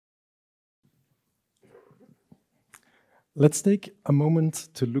Let's take a moment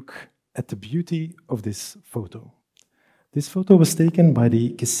to look at the beauty of this photo. This photo was taken by the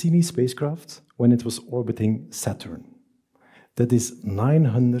Cassini spacecraft when it was orbiting Saturn. That is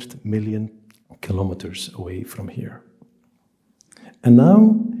 900 million kilometers away from here. And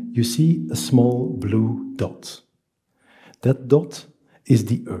now you see a small blue dot. That dot is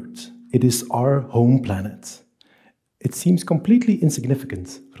the Earth. It is our home planet. It seems completely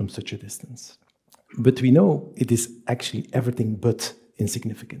insignificant from such a distance. But we know it is actually everything but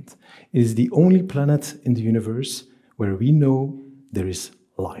insignificant. It is the only planet in the universe where we know there is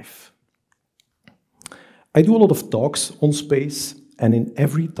life. I do a lot of talks on space, and in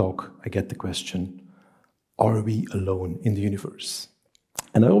every talk I get the question, are we alone in the universe?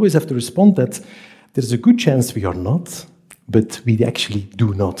 And I always have to respond that there's a good chance we are not, but we actually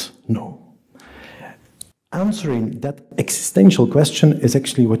do not know. Answering that existential question is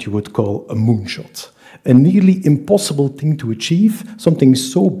actually what you would call a moonshot, a nearly impossible thing to achieve, something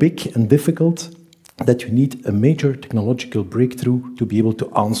so big and difficult that you need a major technological breakthrough to be able to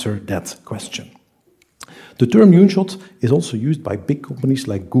answer that question. The term moonshot is also used by big companies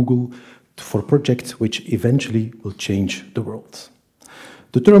like Google for projects which eventually will change the world.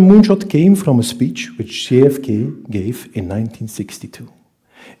 The term moonshot came from a speech which JFK gave in 1962.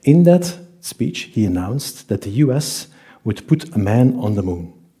 In that speech, he announced that the US would put a man on the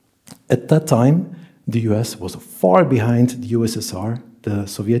moon. At that time, the US was far behind the USSR, the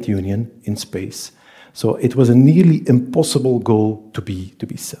Soviet Union, in space. So it was a nearly impossible goal to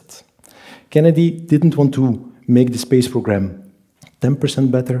be set. Kennedy didn't want to make the space program 10%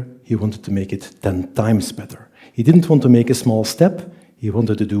 better, he wanted to make it 10 times better. He didn't want to make a small step, he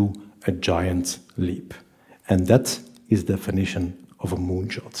wanted to do a giant leap. And that is the definition of a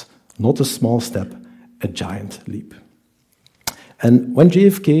moonshot. Not a small step, a giant leap. And when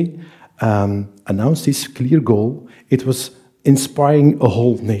JFK announced his clear goal, it was inspiring a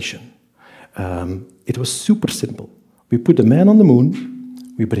whole nation. It was super simple. We put a man on the moon,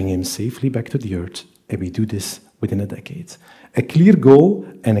 we bring him safely back to the Earth, and we do this within a decade. A clear goal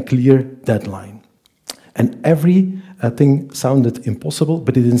and a clear deadline. And everything sounded impossible,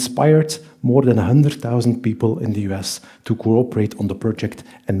 but it inspired more than 100,000 people in the US to cooperate on the project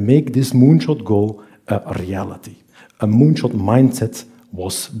and make this moonshot goal a reality. A moonshot mindset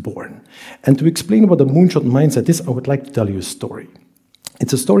was born. And to explain what a moonshot mindset is, I would like to tell you a story.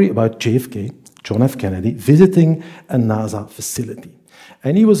 It's a story about JFK, John F. Kennedy, visiting a NASA facility.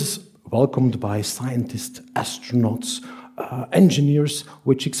 And he was welcomed by scientists, astronauts, engineers,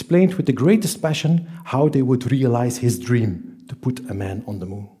 which explained with the greatest passion how they would realize his dream to put a man on the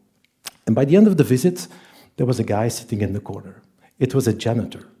moon. And by the end of the visit, there was a guy sitting in the corner. It was a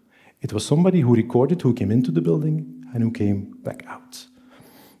janitor. It was somebody who recorded who came into the building and who came back out.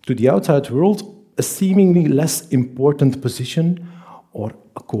 To the outside world, a seemingly less important position or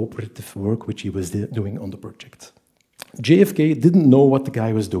a cooperative work which he was doing on the project. JFK didn't know what the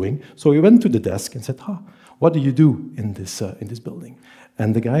guy was doing, so he went to the desk and said, what do you do in this building?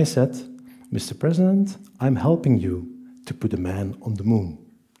 And the guy said, Mr. President, I'm helping you to put a man on the moon.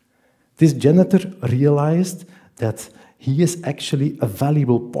 This janitor realized that he is actually a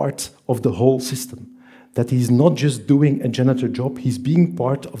valuable part of the whole system, that he's not just doing a janitor job, he's being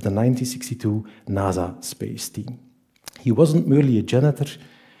part of the 1962 NASA space team. He wasn't merely a janitor,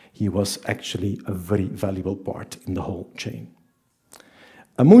 he was actually a very valuable part in the whole chain.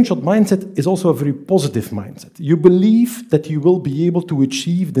 A moonshot mindset is also a very positive mindset. You believe that you will be able to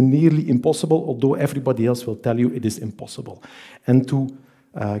achieve the nearly impossible, although everybody else will tell you it is impossible. And to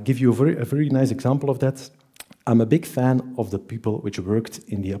give you a very nice example of that, I'm a big fan of the people which worked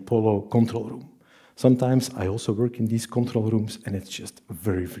in the Apollo control room. Sometimes I also work in these control rooms, and it's just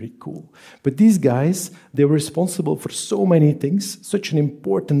very, very cool. But these guys, they were responsible for so many things, such an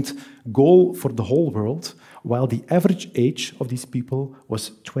important goal for the whole world, while the average age of these people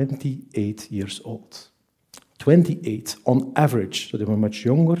was 28 years old. 28 on average, so they were much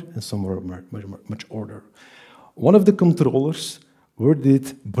younger and some were much older. One of the controllers worded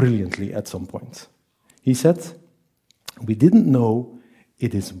it brilliantly at some point. He said, we didn't know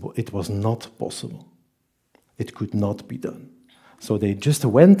it was not possible. It could not be done. So they just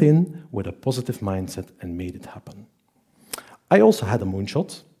went in with a positive mindset and made it happen. I also had a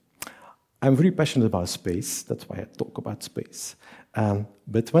moonshot. I'm very passionate about space, that's why I talk about space.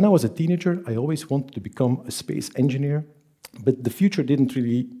 But when I was a teenager, I always wanted to become a space engineer, but the future didn't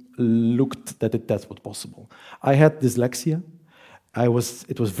really look that was possible. I had dyslexia,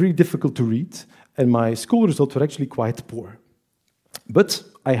 it was very difficult to read, and my school results were actually quite poor. But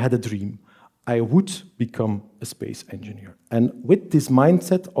I had a dream. I would become a space engineer. And with this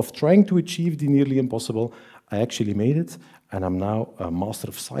mindset of trying to achieve the nearly impossible, I actually made it, and I'm now a Master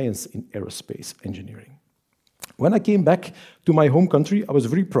of Science in Aerospace Engineering. When I came back to my home country, I was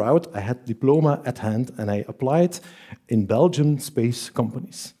very proud. I had diploma at hand, and I applied in Belgian space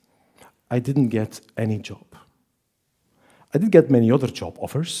companies. I didn't get any job. I did get many other job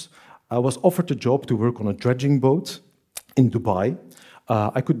offers. I was offered a job to work on a dredging boat in Dubai.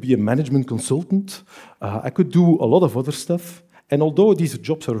 I could be a management consultant. I could do a lot of other stuff. And although these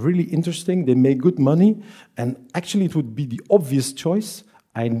jobs are really interesting, they make good money, and actually it would be the obvious choice,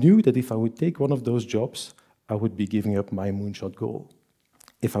 I knew that if I would take one of those jobs, I would be giving up my moonshot goal.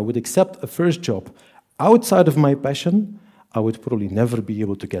 If I would accept a first job outside of my passion, I would probably never be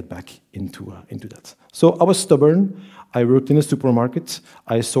able to get back into that. So I was stubborn. I worked in a supermarket.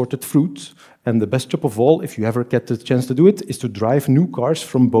 I sorted fruit. And the best job of all, if you ever get the chance to do it, is to drive new cars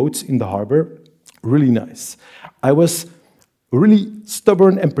from boats in the harbor. Really nice. I was really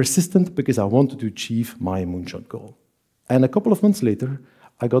stubborn and persistent because I wanted to achieve my moonshot goal. And a couple of months later,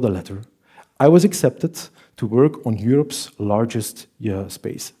 I got a letter. I was accepted to work on Europe's largest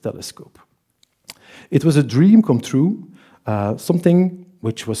space telescope. It was a dream come true, something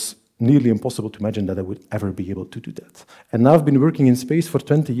which was nearly impossible to imagine that I would ever be able to do that. And now I've been working in space for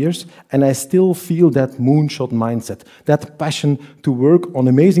 20 years, and I still feel that moonshot mindset, that passion to work on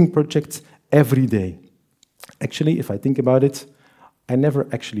amazing projects every day. Actually, if I think about it, I never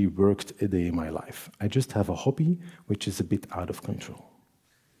actually worked a day in my life. I just have a hobby which is a bit out of control.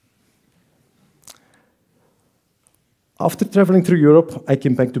 After traveling through Europe, I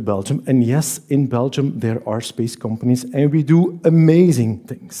came back to Belgium, and yes, in Belgium there are space companies, and we do amazing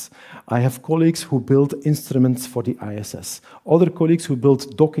things. I have colleagues who build instruments for the ISS, other colleagues who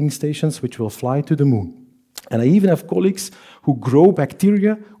build docking stations which will fly to the moon. And I even have colleagues who grow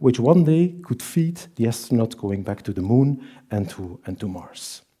bacteria which one day could feed the astronauts going back to the moon and to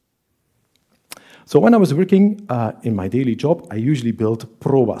Mars. So when I was working in my daily job, I usually build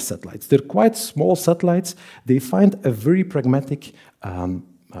proba satellites. They're quite small satellites. They find a very pragmatic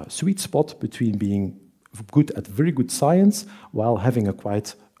sweet spot between being good at very good science while having a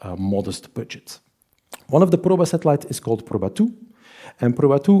quite modest budget. One of the proba satellites is called Proba 2. And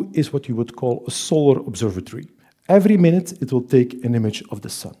Proba 2 is what you would call a solar observatory. Every minute, it will take an image of the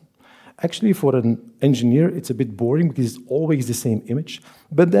sun. Actually, for an engineer, it's a bit boring because it's always the same image.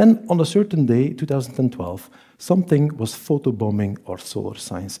 But then, on a certain day, 2012, something was photobombing our solar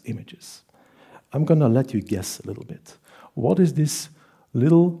science images. I'm going to let you guess a little bit. What is this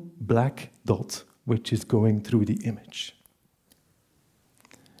little black dot which is going through the image?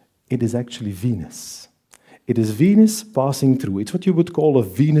 It is actually Venus. It is Venus passing through. It's what you would call a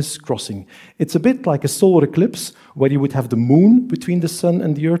Venus crossing. It's a bit like a solar eclipse, where you would have the moon between the sun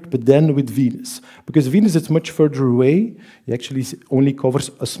and the earth, but then with Venus. Because Venus is much further away, it actually only covers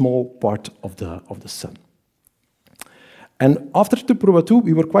a small part of the sun. And after the Proba 2,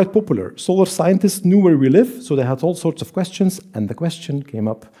 we were quite popular. Solar scientists knew where we live, so they had all sorts of questions, and the question came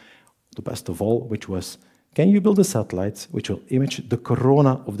up, the best of all, which was, can you build a satellite which will image the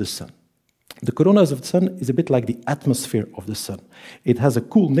corona of the sun? The corona of the sun is a bit like the atmosphere of the sun. It has a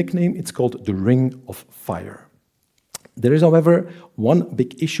cool nickname. It's called the Ring of Fire. There is, however, one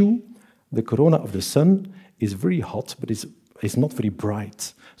big issue. The corona of the sun is very hot, but it's not very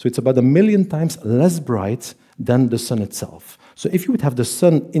bright. So it's about 1 million times less bright than the sun itself. So if you would have the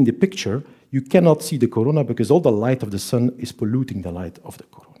sun in the picture, you cannot see the corona because all the light of the sun is polluting the light of the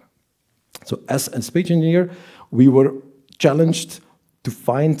corona. So as a space engineer, we were challenged to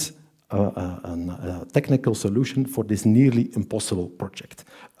find a technical solution for this nearly impossible project.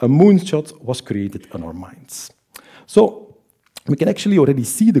 A moonshot was created in our minds. So we can actually already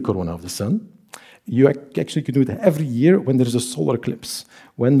see the corona of the sun. You actually can do it every year when there's a solar eclipse.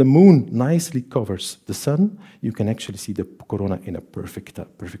 When the moon nicely covers the sun, you can actually see the corona in a perfect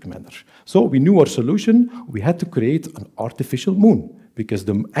manner. So we knew our solution. We had to create an artificial moon because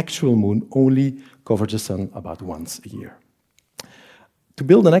the actual moon only covers the sun about once a year. To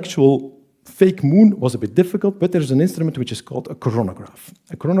build an actual fake moon was a bit difficult, but there's an instrument which is called a coronagraph.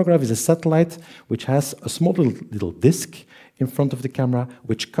 A coronagraph is a satellite which has a small little disk in front of the camera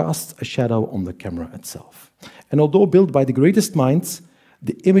which casts a shadow on the camera itself. And although built by the greatest minds,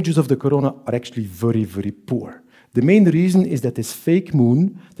 the images of the corona are actually very, very poor. The main reason is that this fake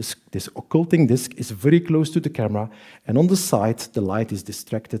moon, this occulting disk, is very close to the camera, and on the side, the light is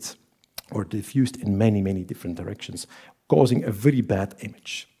distracted or diffused in many, many different directions, causing a very bad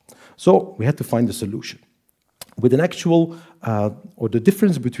image. So we had to find a solution. With an actual, or the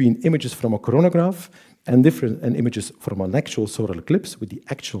difference between images from a coronagraph and images from an actual solar eclipse with the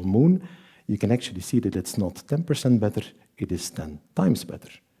actual moon, you can actually see that it's not 10% better, it is 10 times better.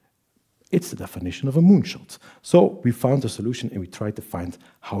 It's the definition of a moonshot. So we found a solution and we tried to find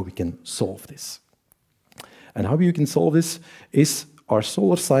how we can solve this. And how you can solve this is our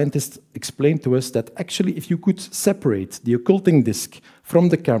solar scientists explained to us that actually if you could separate the occulting disk from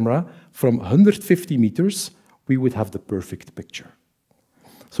the camera from 150 meters, we would have the perfect picture.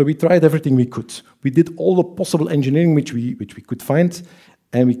 So we tried everything we could. We did all the possible engineering which we could find,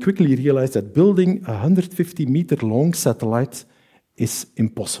 and we quickly realized that building a 150-meter-long satellite is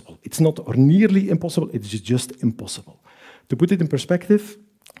impossible. It's not or nearly impossible, it's just impossible. To put it in perspective,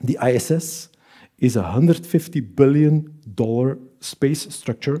 the ISS is a $150 billion space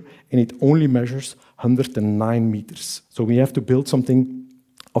structure, and it only measures 109 meters. So we have to build something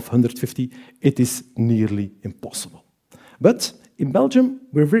of 150. It is nearly impossible. But in Belgium,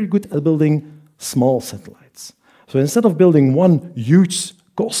 we're very good at building small satellites. So instead of building one huge,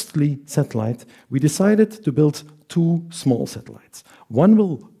 costly satellite, we decided to build two small satellites. One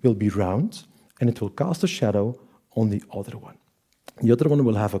will be round, and it will cast a shadow on the other one. The other one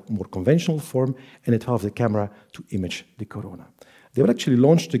will have a more conventional form, and it will have the camera to image the corona. They will actually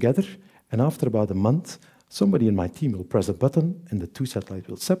launch together, and after about a month, somebody in my team will press a button, and the two satellites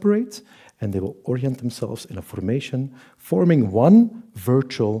will separate, and they will orient themselves in a formation, forming one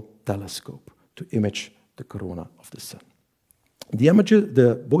virtual telescope to image the corona of the sun.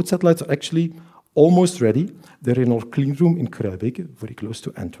 Both satellites are actually almost ready. They're in our clean room in Kruijbeke, very close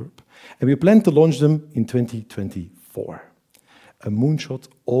to Antwerp, and we plan to launch them in 2024. A moonshot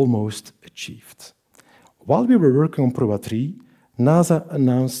almost achieved. While we were working on Proba 3, NASA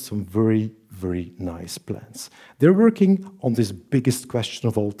announced some very, very nice plans. They're working on this biggest question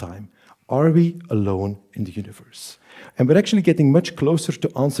of all time. Are we alone in the universe? And we're actually getting much closer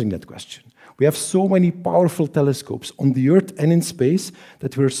to answering that question. We have so many powerful telescopes on the Earth and in space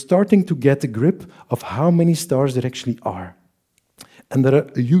that we're starting to get a grip of how many stars there actually are. And there are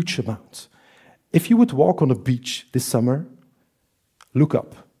a huge amount. If you would walk on a beach this summer, look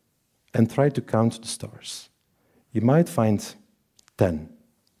up and try to count the stars. You might find 10,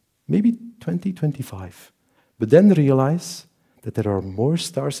 maybe 20, 25. But then realize that there are more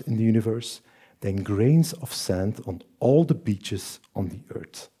stars in the universe than grains of sand on all the beaches on the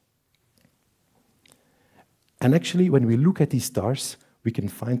Earth. And actually, when we look at these stars, we can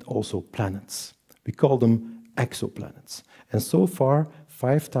find also planets. We call them exoplanets. And so far,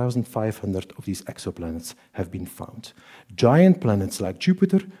 5,500 of these exoplanets have been found. Giant planets like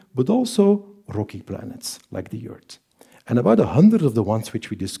Jupiter, but also rocky planets like the Earth. And about 100 of the ones which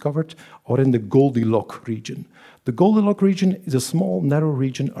we discovered are in the Goldilocks region. The Goldilocks region is a small, narrow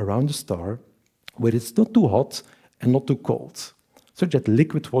region around the star where it's not too hot and not too cold, such that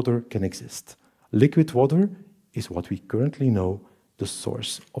liquid water can exist. Liquid water is what we currently know the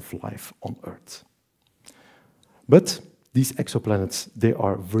source of life on Earth. But these exoplanets, they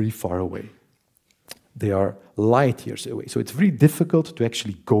are very far away. They are light years away, so it's very difficult to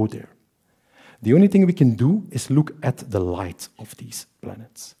actually go there. The only thing we can do is look at the light of these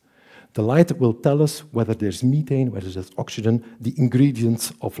planets. The light will tell us whether there's methane, whether there's oxygen, the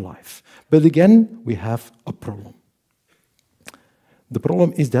ingredients of life. But again, we have a problem. The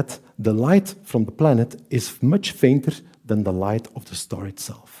problem is that the light from the planet is much fainter than the light of the star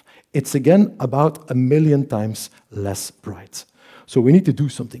itself. It's again about 1 million times less bright. So we need to do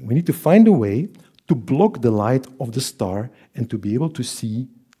something. We need to find a way to block the light of the star and to be able to see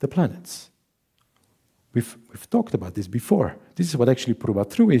the planets. We've talked about this before. This is what actually Proba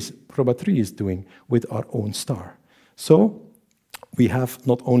 3 is doing with our own star. So we have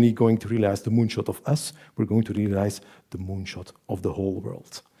not only going to realize the moonshot of us, we're going to realize the moonshot of the whole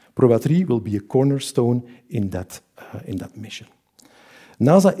world. Proba 3 will be a cornerstone in that mission.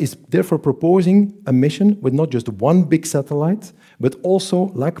 NASA is therefore proposing a mission with not just one big satellite, but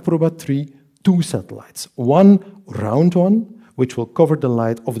also, like Proba 3, two satellites. One round one, which will cover the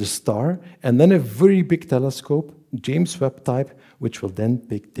light of the star, and then a very big telescope, James Webb type, which will then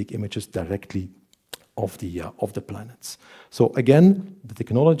take images directly of the planets. So again, the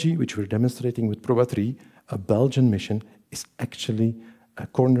technology which we're demonstrating with Proba 3, a Belgian mission, is actually a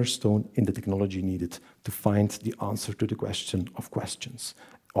cornerstone in the technology needed to find the answer to the question of questions.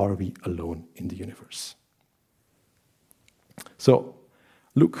 Are we alone in the universe? So,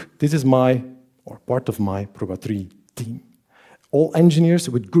 look, this is part of my Proba 3 team. All engineers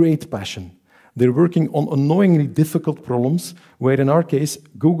with great passion. They're working on annoyingly difficult problems where, in our case,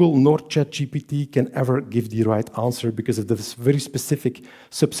 Google nor ChatGPT can ever give the right answer because of the very specific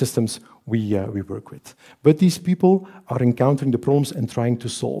subsystems we work with. But these people are encountering the problems and trying to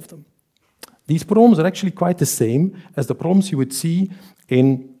solve them. These problems are actually quite the same as the problems you would see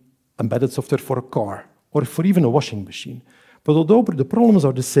in embedded software for a car or for even a washing machine. But although the problems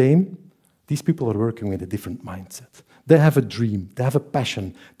are the same, these people are working with a different mindset. They have a dream, they have a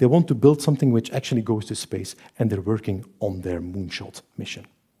passion, they want to build something which actually goes to space, and they're working on their Moonshot mission.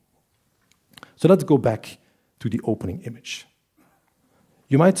 So let's go back to the opening image.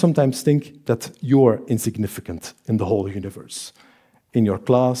 You might sometimes think that you're insignificant in the whole universe. In your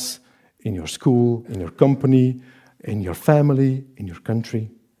class, in your school, in your company, in your family, in your country.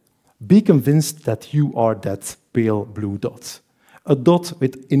 Be convinced that you are that pale blue dot. A dot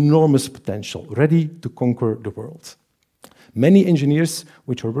with enormous potential, ready to conquer the world. Many engineers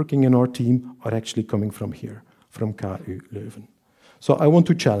which are working in our team are actually coming from here, from KU Leuven. So I want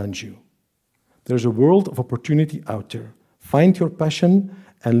to challenge you. There's a world of opportunity out there. Find your passion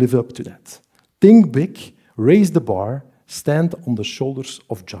and live up to that. Think big, raise the bar, stand on the shoulders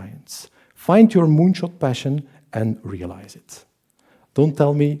of giants. Find your moonshot passion and realize it. Don't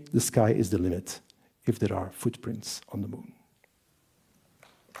tell me the sky is the limit if there are footprints on the moon.